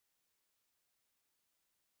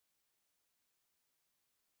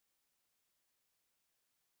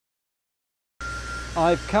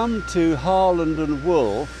I've come to Harland and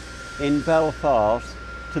Wolff in Belfast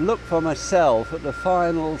to look for myself at the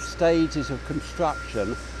final stages of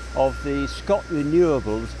construction of the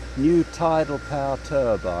Scotrenewables new tidal power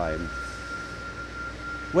turbine.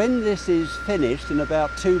 When this is finished in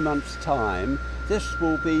about 2 months' time, this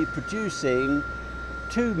will be producing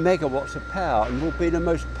 2 megawatts of power and will be the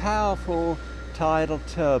most powerful tidal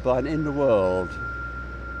turbine in the world.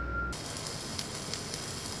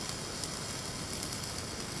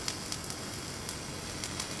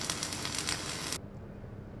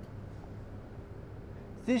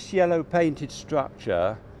 This yellow painted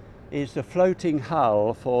structure is the floating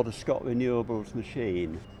hull for the Scotrenewables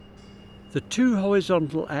machine. The 2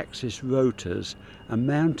 horizontal axis rotors are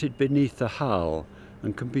mounted beneath the hull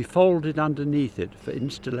and can be folded underneath it for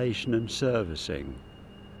installation and servicing.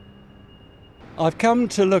 I've come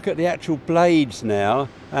to look at the actual blades now,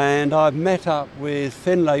 and I've met up with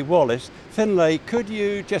Finlay Wallace. Finlay, could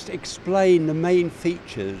you just explain the main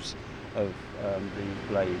features of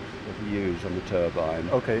the blades that you use on the turbine?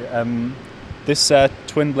 Okay, this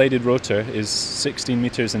twin-bladed rotor is 16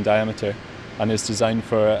 metres in diameter and is designed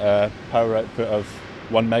for a power output of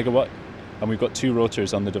 1 megawatt. And we've got 2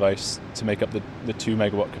 rotors on the device to make up the 2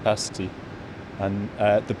 megawatt capacity. And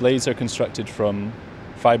the blades are constructed from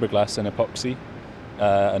fiberglass and epoxy,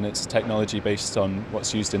 and it's technology based on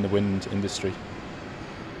what's used in the wind industry.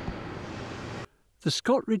 The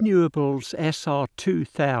Scotrenewables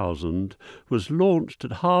SR2000 was launched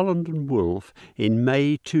at Harland and Wolff in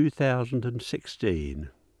May 2016.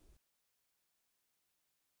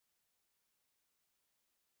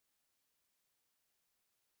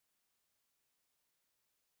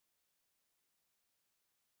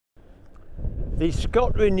 The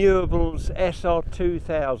Scotrenewables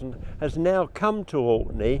SR2000 has now come to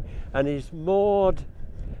Orkney and is moored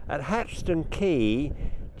at Hatchton Quay,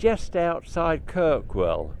 just outside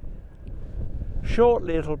Kirkwell.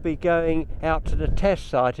 Shortly it'll be going out to the test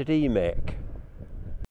site at EMEC.